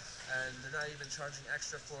games, and they're not even charging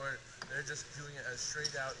extra for it. They're just doing it as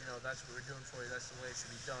straight out, that's what we're doing for you, that's the way it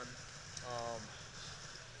should be done.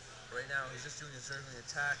 Right now he's just doing a zergling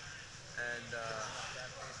attack and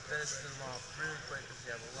finishes them off really quick because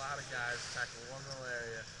you have a lot of guys attacking one little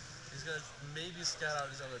area. He's going to maybe scout out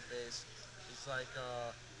his other base. He's like,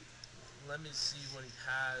 let me see what he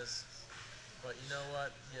has. But you know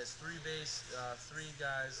what? He has 3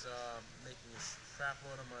 guys making a crap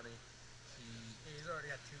load of money. He's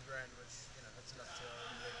already at $2 grand, which that's enough to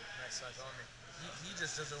make a nice size army. He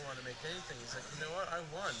just doesn't want to make anything. He's like, you know what? I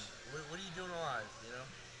won. What are you doing alive?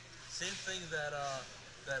 Same thing that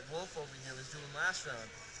Wolf over here was doing last round.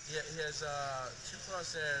 He has 2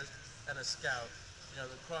 crosshairs and a scout.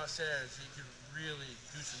 the crosshairs, he could really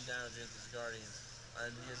do some damage against his Guardians.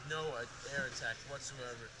 And he has no air attack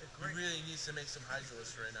whatsoever. He really needs to make some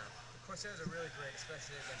Hydralisks right now. The Corsairs are really great,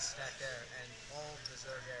 especially against stacked air, and all the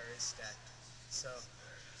Zerg air is stacked. So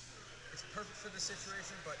it's perfect for this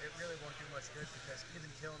situation, but it really won't do much good because even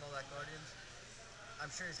killing all that Guardians, I'm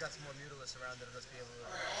sure he's got some more Mutalisks around that'll just be able to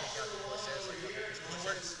take out the Corsairs like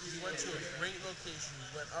that. He went to a great location. He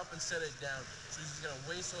went up and set it down. So he's going to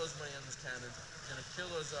waste all his money on those cannons. He's going to kill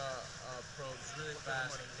those probes really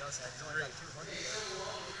fast. He does have. He's only got 200.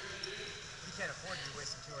 He can't afford to be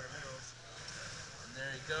wasting 200 minerals. And there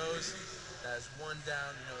he goes. That's one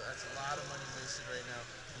down. That's a lot of money wasted right now.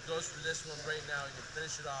 He goes for this one right now. He can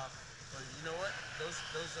finish it off. But you know what?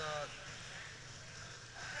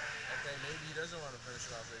 Okay, maybe he doesn't want to finish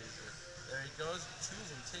it off very easily. There he goes. Two of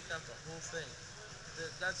them take out the whole thing.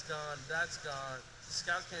 That's gone. That's gone. The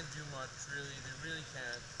scouts can't do much, really. They really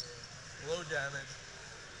can't. Low damage.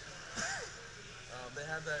 They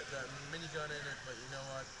have that minigun in it, but you know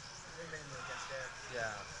what? They're mainly against air.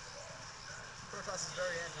 Yeah. Protoss is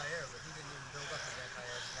very anti-air, but he didn't even build up his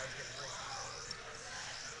anti-air. Now he's getting raped.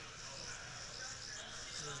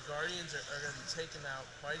 So those Guardians are going to be taken out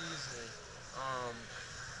quite easily.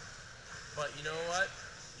 But you know what?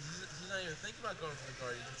 He's not even thinking about going for the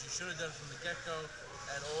Guardians, which he should have done from the get-go,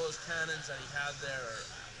 and all those cannons that he had there are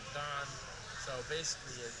gone. So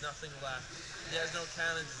basically, he has nothing left. He has no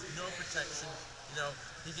cannons, no protection.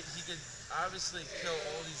 He could obviously kill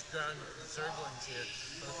all these ground Zerglings here.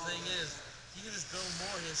 But the thing is, he can just build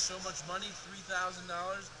more. He has so much money, $3,000.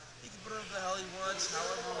 He can put it whatever the hell he wants,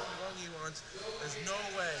 however long he wants. There's no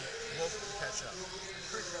way Wolf can catch up. I'm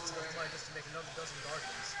pretty sure that's enough money just to make another dozen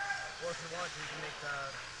Guardians. Or if you want to, you can make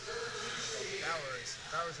Bowers.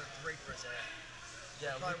 Bowers are great for his air.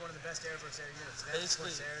 Yeah, probably one of the best air versus air units. Basically,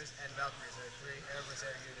 Corsairs and Valkyries are three air versus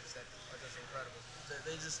air units that are just incredible.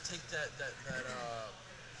 They just take that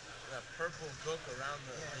purple book around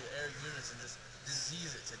the air units and just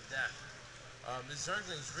disease it to death. The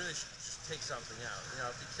Zerglings really should just take something out.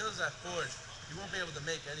 If he kills that forge, he won't be able to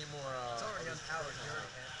make any more. It's already unpowered. He already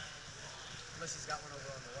can't. Unless he's got one over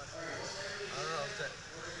on the left. I don't know if that.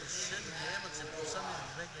 He shouldn't be able to. For some reason,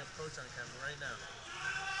 he's making a proton cannon right now.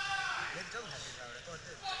 Maybe it doesn't have to be powered. I thought it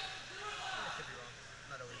did. I could be wrong. I'm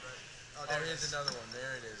not always right. Oh, here's another one.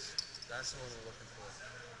 There it is. That's the one we're looking for.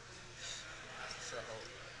 So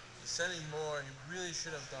he's sending more. He really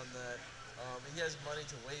should have done that. He has money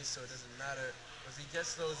to waste, so it doesn't matter. If he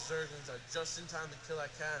gets those Zerglings out just in time to kill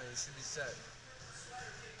that cannon, he should be set.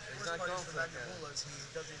 But he's not going for that cannon.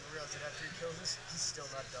 He doesn't even realize that after he kills this, he's still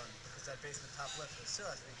not done. Because that base in the top left still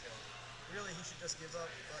has to be killed. Really, he should just give up,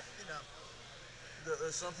 but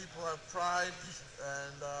There's some people have pride,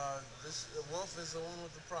 and this Wolf is the one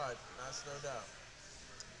with the pride. That's no doubt.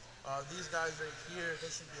 These guys right here, they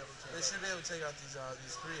should be able to take out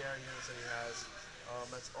these three air units that he has.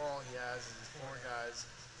 That's all he has is these four guys,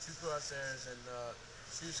 2 crosshairs and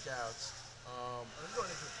 2 scouts. I'm going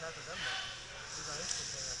into attack with them now. He's not interested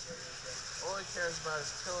in taking out the air units yet. All he cares about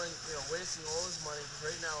is killing, wasting all his money.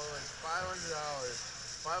 Because right now, only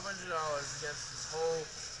 $500 against this whole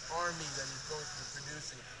army that he's going to be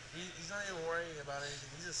producing. He's not even worrying about anything.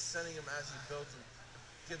 He's just sending them as he built them.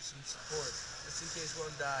 Give some support, just in case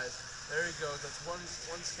one dies. There he goes. That's one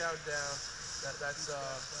scout down. That's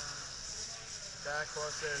that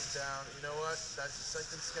crosshair is down. You know what? That's the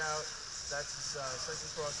second scout. That's his second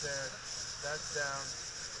crosshair. That's down.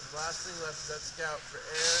 The last thing left is that scout for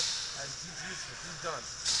air, and he's useless. He's done.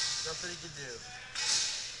 Nothing he can do.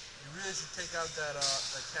 You really should take out that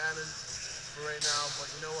cannon for right now, but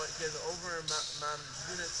you know what? He has an amount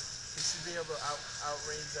of units. He should be able to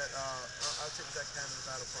outrange that, outtake that cannon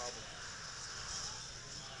without a problem.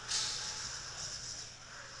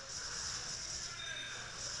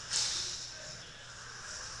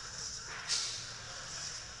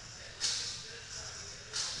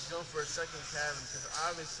 He's going for a second cannon because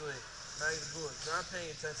obviously Magnabull is not paying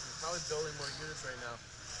attention. He's probably building more units right now.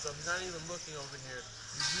 So if he's not even looking over here,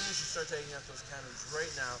 you really should start taking out those cannons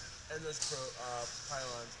right now and those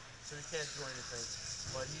pylons. So he can't do anything.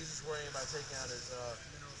 But he's just worrying about taking out his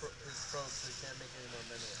probes so he can't make any more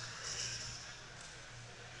minerals.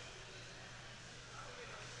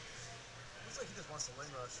 Looks like he just wants to wing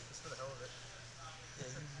rush, just for the hell of it. Yeah,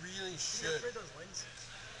 he really should. should. Did you upgrade those wings?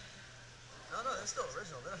 No, they're still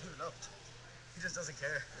original. They're not even up. He just doesn't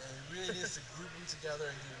care. Yeah, he really needs to group them together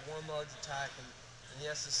and do one large attack, and he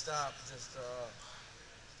has to stop just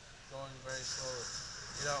going very slowly.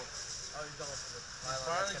 Oh, he's going for the pylon.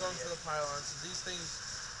 He's finally going for the pylons. So these things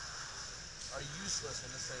are useless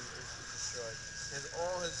when this thing is destroyed. He has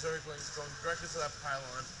all his Zerglings going directly to that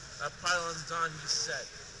pylon. That pylon's done. He's set.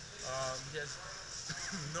 He has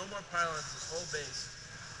no more pylons this whole base.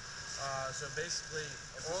 So basically,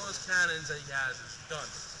 all his cannons that he has is done.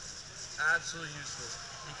 Absolutely useless.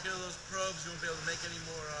 You kill those probes, you won't be able to make any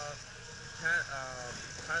more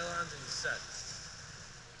pylons, and he's set.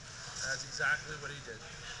 That's exactly what he did.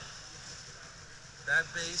 That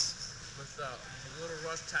base, with a little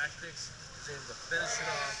rush tactics, is able to finish it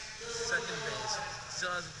off. Second base.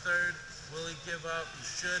 Still has a third. Will he give up? He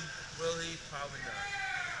should. Will he? Probably not.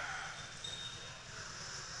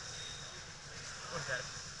 What is that?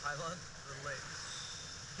 Pylon? Relate.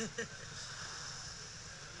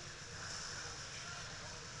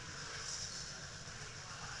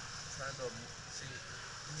 Trying to see.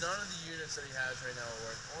 None of the units that he has right now will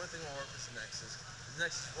work. Only thing will work is the Nexus. The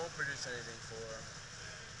Nexus won't produce anything for him.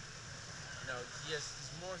 You know, there's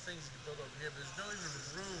more things you can build over here, but there's no even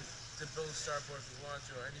room to build a starport if you want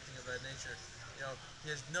to, or anything of that nature. You know, he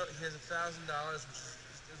has $1,000, which is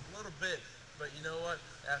a little bit, but you know what?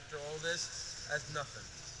 After all this, that's nothing.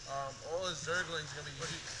 All his Zerglings are gonna be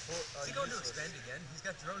Is he going to expand again? He's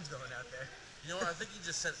got drones going out there. You know what? I think he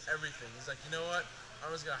just sent everything. He's like, you know what? I'm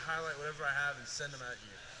just gonna highlight whatever I have and send them at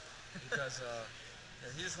you, because you know,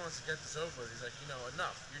 he just wants to get this over with. He's like, you know,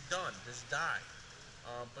 enough. You're done. Just die.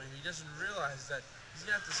 But he doesn't realize that he's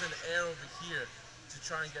gonna have to send air over here to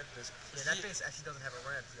try and get this. Yeah, that base actually doesn't have a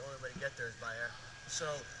ramp. The only way to get there is by air. So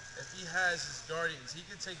if he has his Guardians, he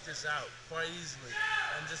can take this out quite easily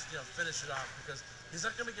and just, you know, finish it off, because he's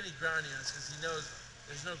not gonna make any ground units, because he knows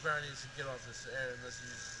there's no ground units to get off this air unless he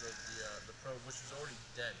uses the probe, which is already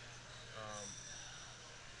dead.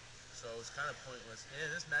 So it's kind of pointless. Yeah,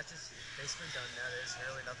 this match is basically done now. There's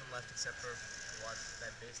really nothing left except for watch that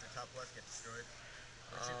base in the top left get destroyed.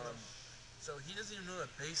 So he doesn't even know that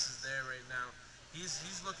base is there right now. He's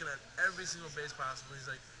looking at every single base possible. He's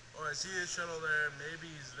like, oh, I see his shuttle there. Maybe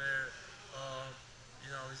he's there. You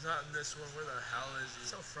know, he's not in this one. Where the hell is he?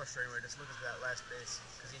 It's so frustrating when you're just looking for that last base,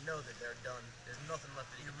 because you know that they're done. There's nothing left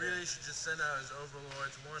that He you can really should just send out his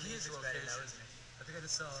overlords, one He each is expanding now, location. isn't he? I think I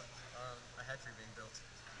just saw a hatchery being built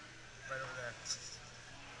right over there.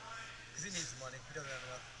 Because he needs money. He doesn't have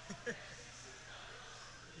enough.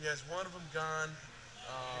 He has one of them gone.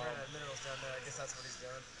 He ran out of minerals down there. I guess that's what he's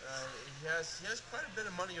doing. He has quite a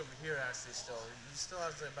bit of money over here actually. Still, he still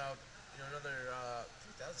has another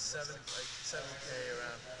 2,000. seven k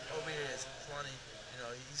around. Over here is plenty. You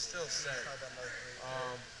know, he's still set.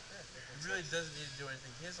 He really doesn't need to do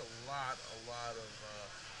anything. He has a lot of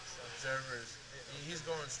observers. He's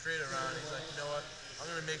going straight around. He's like, you know what? I'm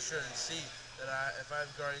gonna make sure and see that if I have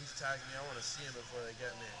Guardians attacking me, I want to see them before they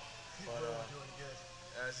get me. But doing good.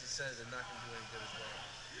 as he said, they're not gonna do any good as well.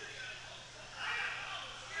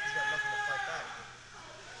 He's got nothing to fight back.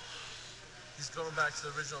 He's going back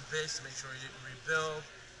to the original base to make sure he didn't rebuild.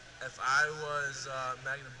 If I was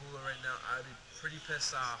Magna Bula right now, I'd be pretty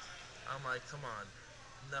pissed off. I'm like, come on,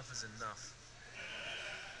 enough is enough.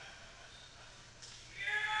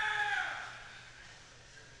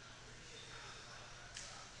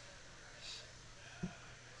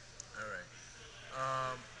 All right.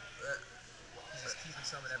 He's just keeping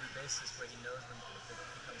some at every base. This way he knows when if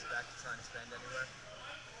he comes back to try and expand anywhere.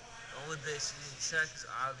 The only base he didn't check is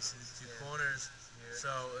obviously these two corners. So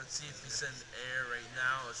let's see if he sends air right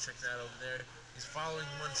now. Let's check that over there. He's following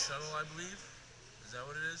one shuttle, I believe. Is that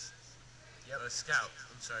what it is? Yep. A scout.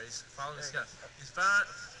 I'm sorry. He's following a scout. He's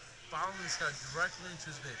following the scout directly into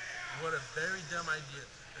his base. What a very dumb idea.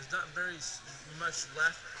 There's not very much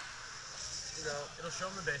left. You know, It'll show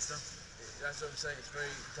him the base though. that's what I'm saying. It's very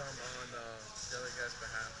dumb on the other guy's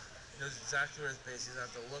behalf. He knows exactly where his base is. He doesn't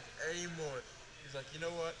have to look anymore. He's like, you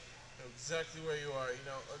know what? I know exactly where you are. You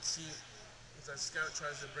know, let's see if that scout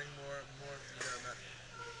tries to bring more of the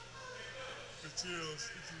materials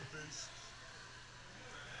into the base.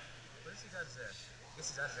 What has he got his air? I guess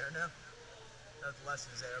he's out of air now. Not the last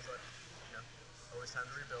of his air, but you know, always time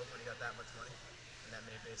to rebuild when you got that much money and that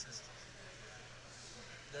many bases.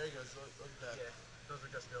 There he goes. Look at that. Yeah, those were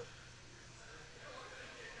just built.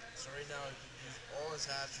 So right now, he can use all his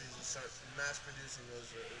hatcheries and start mass producing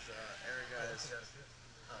those air guys.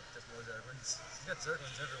 Just more Zerglings. He's got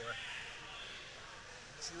Zerglings everywhere.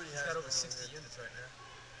 See what he He's has. got over going on 60 here. units right now.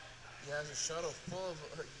 He has a shuttle full of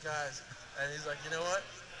guys, and he's like, you know what?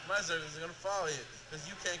 My Zerglings are gonna follow you, because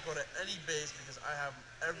you can't go to any base because I have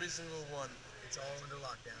every single one. It's all under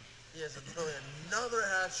lockdown. He has to build another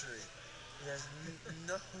hatchery. He has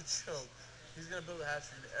no joke. He's gonna build a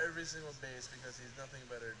hatchery in every single base because he's nothing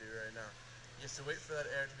better to do right now. He has to wait for that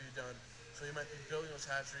air to be done. So he might be building those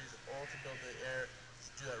hatcheries all to build the air, to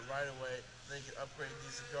do that right away. Then he can upgrade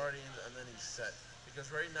these Guardians, and then he's set. Because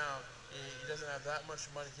right now, He doesn't have that much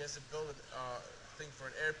money. He has to build a thing for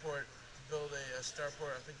an airport, to build a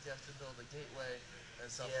starport. I think you have to build a gateway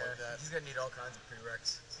and stuff Yeah, like that. he's gonna need all kinds of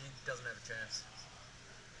prereqs. He doesn't have a chance.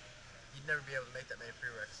 He'd never be able to make that many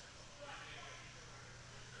prereqs.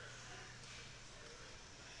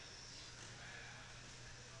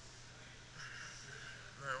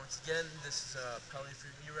 Alright, once again, this is Pelly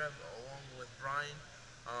for e-rev along with Brian.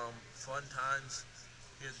 Fun times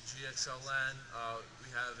here at the GXL land. We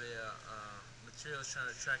have a materials trying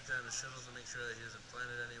to track down the shuttles and make sure that he doesn't plant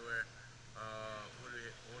it anywhere. What do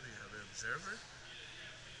we have? An observer?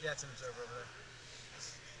 Yeah, it's an observer over there.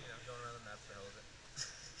 Just, going around the map for the hell of it.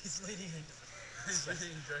 He's leading into He's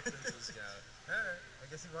leading directly into the scout. Alright, I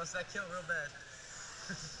guess he wants that kill real bad.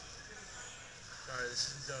 Sorry, this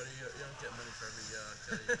isn't Dota. You don't get money for every kill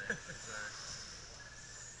you make. Sorry.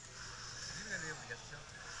 Is he gonna be able to get the kill?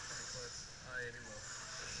 Pretty close. Oh yeah, he will.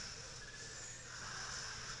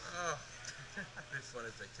 Oh, it'd be fun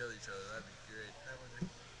if they kill each other. That'd be great. That would be.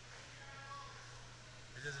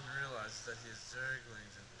 He doesn't realize that he has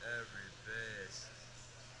Zerglings in every base.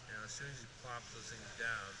 As soon as he plops those things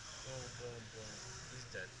down, boom, boom, boom, he's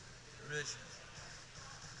dead. Really should.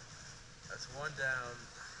 That's one down.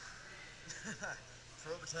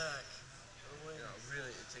 Probe attack.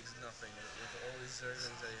 Really, it takes nothing with all these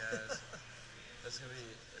Zerglings that he has. That's gonna be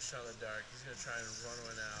a shot in the dark. He's gonna try and run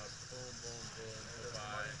one out. Boom, boom, boom.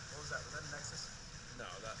 Goodbye. What was that? Was that a Nexus? No,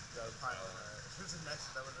 that was Pylon. Pylon. If it was a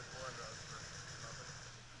Nexus, that would have been 400 for nothing.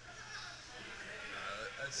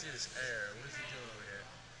 Let's see this air. What is he doing over here?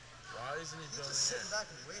 Why isn't he He's building just sitting air? back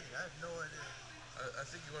and waiting. I have no idea. I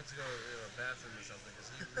think he went to go to a bathroom or something because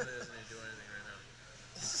he really doesn't need to do anything right now.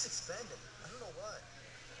 He's just expanding. I don't know why.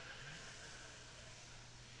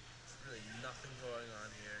 There's really nothing going on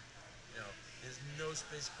here. There's no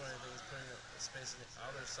space for anything. He's putting a space on the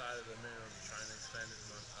other side of the mineral to try and expand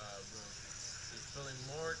his room. He's building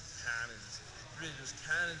more cannons. Really, those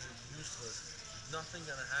cannons are useless. There's nothing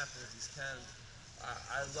gonna happen with these cannons.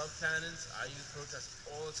 I love cannons. I use protests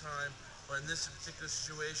all the time, but in this particular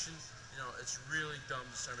situation, it's really dumb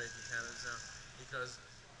to start making cannons now because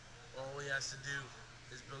all he has to do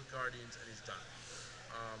is build guardians and he's done.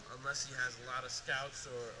 Unless he has a lot of scouts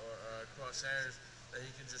or crosshairs that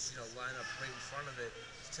he can just line up right in front of it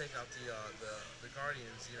to take out the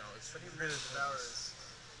guardians. It's But even really if he devours,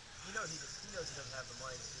 he knows he doesn't have the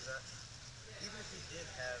money to do that. Even if he did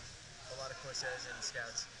have a lot of Corsairs and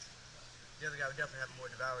scouts, the other guy would definitely have more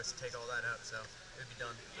devours to take all that out, so it'd be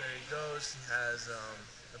done. There he goes. He has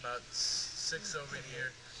about 6 over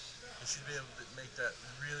here. He should be able to make that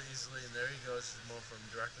really easily, and there he goes. He's more from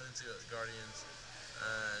directly into guardians,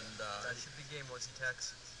 and That should be game once he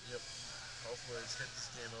attacks. yep. Hopefully, let's get this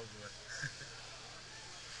game over with.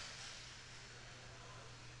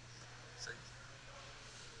 So,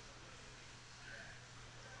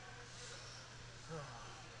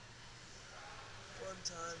 fun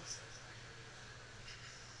times.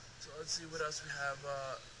 So let's see what else we have.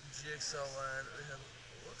 GXL land. We have.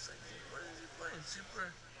 Looks like what is he playing? Super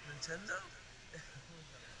Nintendo?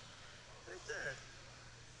 Right there.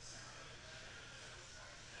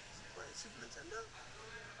 Is he playing Super Nintendo?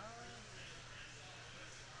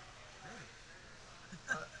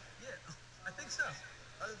 Yeah, I think so.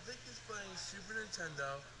 I think he's playing Super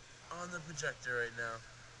Nintendo on the projector right now.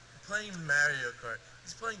 Playing Mario Kart.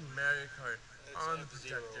 He's playing Mario Kart on the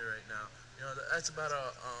projector right now. That's about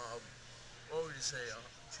what would you say, a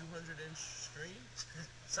 200-inch screen?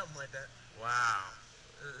 Something like that. Wow.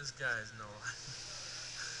 This guy has no life.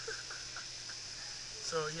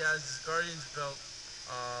 So he has his Guardians built.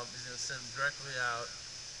 He's going to send them directly out,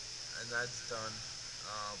 and that's done.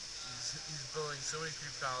 He's building so many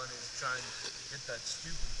creep colonies trying to get that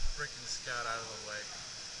stupid freaking scout out of the way.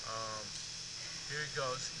 Here he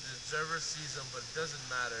goes. The observer sees him, but it doesn't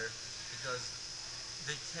matter because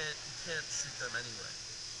you can't shoot them anyway.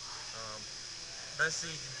 Best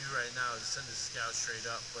thing he can do right now is send his scout straight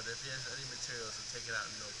up, but if he has any materials, he'll take it out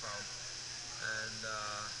no problem. And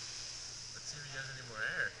let's see if he has any more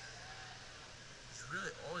air. He's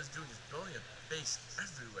really all he's doing is building a base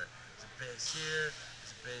everywhere. There's a base here,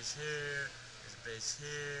 there's a base here, there's a base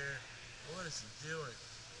here. What is he doing?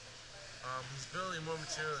 He's building more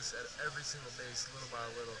materials at every single base, little by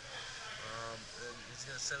little. And he's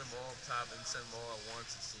going to send them all up top and send them all at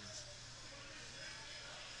once, it seems.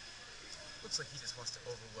 Looks like he just wants to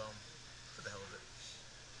overwhelm for the hell of it.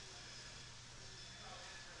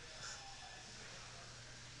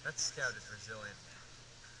 That scout is resilient.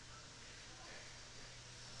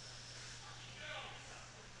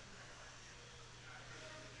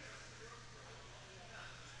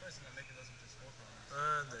 Surprised I'm not making those into small colonies.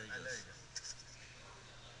 And there he goes. And there you go.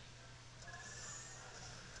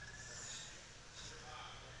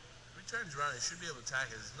 turns around, he should be able to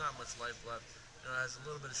attack it. There's not much life left. You know, it has a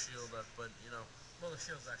little bit of shield left, but, you know, Well, the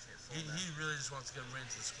shield's actually at full. he really just wants to get him right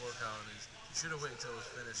into the spore colonies. He should have waited until it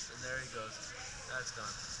was finished, and there he goes. That's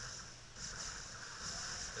done.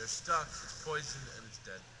 They're stuck, it's poisoned, and it's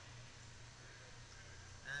dead.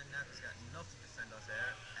 And now he's got enough to defend off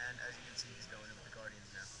air, and as you can see, he's going in with the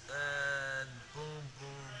Guardians now. And boom,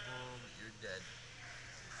 boom, boom, you're dead.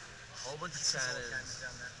 Whole bunch of cannons.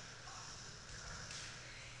 Down there.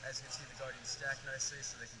 As you can see, the Guardians stack nicely,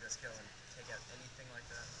 so they can just go and take out anything like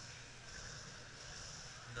that.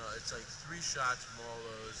 No, it's like 3 shots from all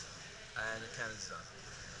those, and the cannon's done.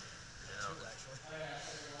 You know, 2 actually.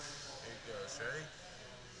 here it goes. Ready?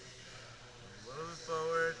 A little bit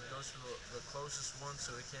forward. Goes for the closest one,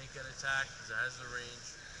 so it can't get attacked because it has the range,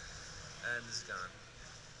 and it's gone.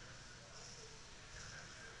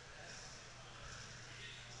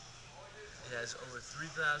 It has over $3,000.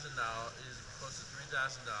 It is close to $3,000,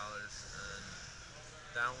 and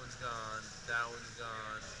that one's gone. That one's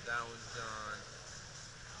gone. That one's gone.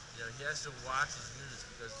 You know, he has to watch his units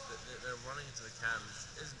because they're running into the cannon, which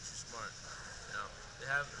isn't too smart. You know,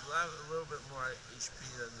 they have a little bit more HP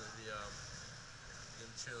than the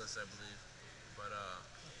materialists, I believe, but a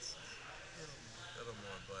little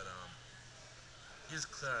more. But he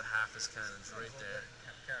just cleared out half his cannons right there.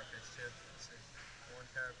 Carapace too. Let's see. 1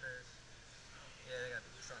 carapace. Yeah, they got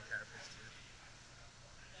strong carapace too.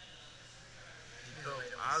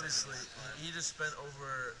 Obviously, he just spent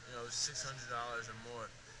over $600 or more,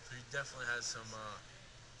 so he definitely has some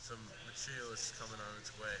materialists coming on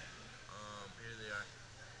its way. Here they are.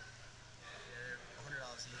 Yeah, they're $100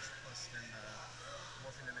 each, plus then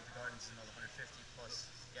morphing them into Guardians is another $150 plus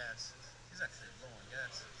gas. He's actually low on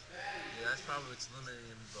gas. Yeah, that's probably what's limiting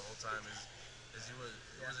him the whole time is he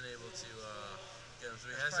wasn't able to get him.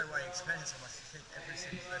 So he That's has probably why he expended so much to take every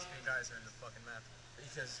single Vespian geyser in the fucking map.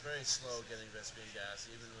 because it's very slow getting Vespian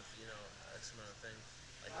gas, even with X amount of thing.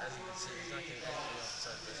 Like as you can see, he's not getting anything else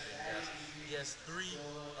besides Vespian gas. He has 3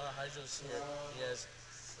 hydros here. He has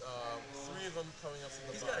 3 of them coming up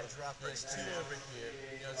from the He's bottom. got a drop He has 2 over here.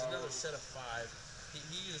 It's another set of 5.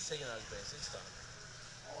 He just taking out his base. It's done.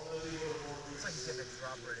 Looks like he's getting a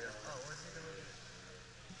drop right here. Oh, what is he doing?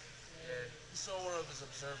 Yeah. He saw one of his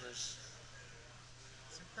observers.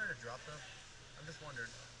 Is he trying to drop though? I'm just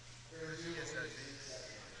wondering. Yes, that would be.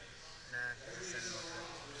 Nah, just send it off there.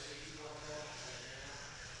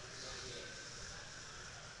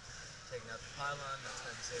 Taking out the pylon, that's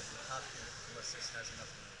going to disable the top unit unless this has enough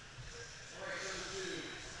to move.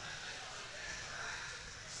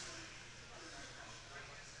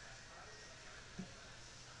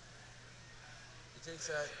 He takes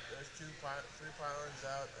out, there's 3 pylons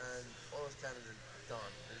out, and all his cannons are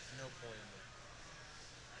gone. There's no point in them.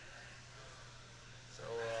 So,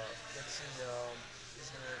 let's see, he's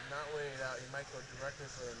going to not wait it out. He might go directly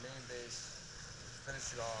for the main base, finish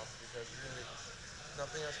it off, because really,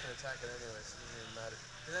 nothing else can attack it anyway, so it doesn't even matter.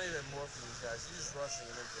 He's not even morphing these guys, he's just rushing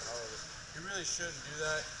them into hell of it. He really shouldn't do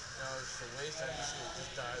that. It's a waste. I just see it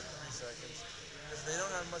just died in 3 seconds. Because they don't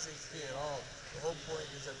have much HP at all. The whole point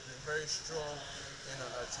is that they're very strong in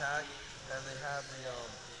attack, and they have the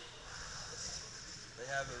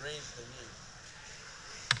range they need.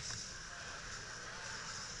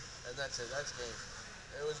 And that's it. That's game.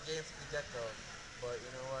 It was game from the get-go, but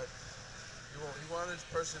you know what? He wanted his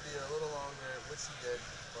person to be a little longer, which he did,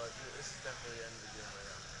 but this is definitely the end of the game right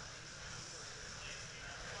now.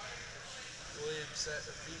 William set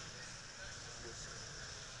a feet.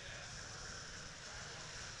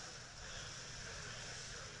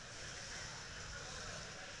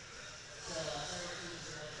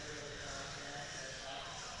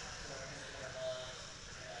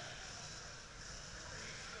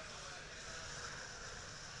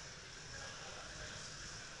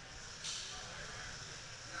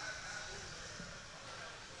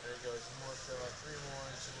 There he goes. More, 3 more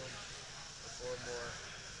into him, 4 more,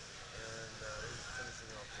 and he's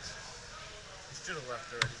finishing off this. He should have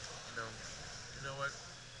left already. You know what?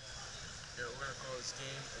 We're gonna call this game,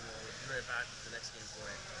 and we'll be right back with the next game for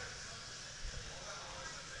you.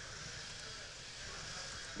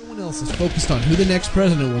 No one else is focused on who the next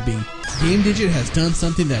president will be. GameDigit has done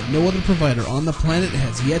something that no other provider on the planet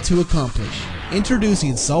has yet to accomplish.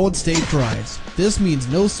 Introducing solid-state drives. This means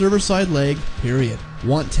no server-side lag, period.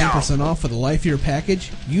 Want 10% off for the life of your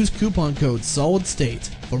package? Use coupon code SOLIDSTATE.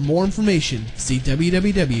 For more information, see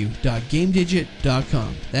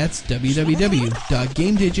www.gamedigit.com. That's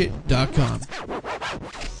www.gamedigit.com.